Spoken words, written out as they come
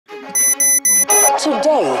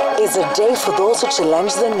Today is a day for those who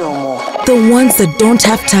challenge the normal. The ones that don't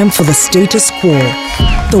have time for the status quo.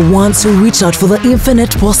 The ones who reach out for the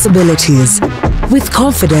infinite possibilities. With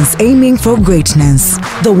confidence aiming for greatness.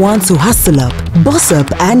 The ones who hustle up, boss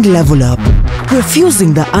up and level up.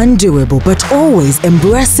 Refusing the undoable but always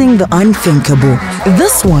embracing the unthinkable.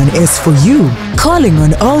 This one is for you. Calling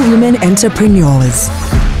on all women entrepreneurs.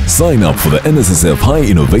 Sign up for the NSSF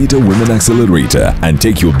Hi-Innovator Women Accelerator and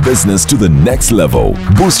take your business to the next level.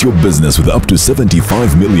 Boost your business with up to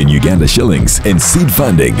 75 million Uganda shillings in seed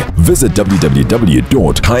funding. Visit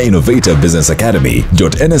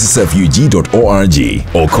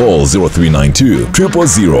www.hiinnovatorbusinessacademy.nssfug.org or call 0392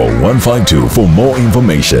 000 152 for more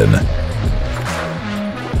information.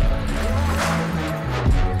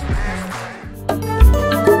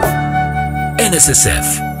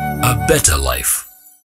 NSSF, a better life.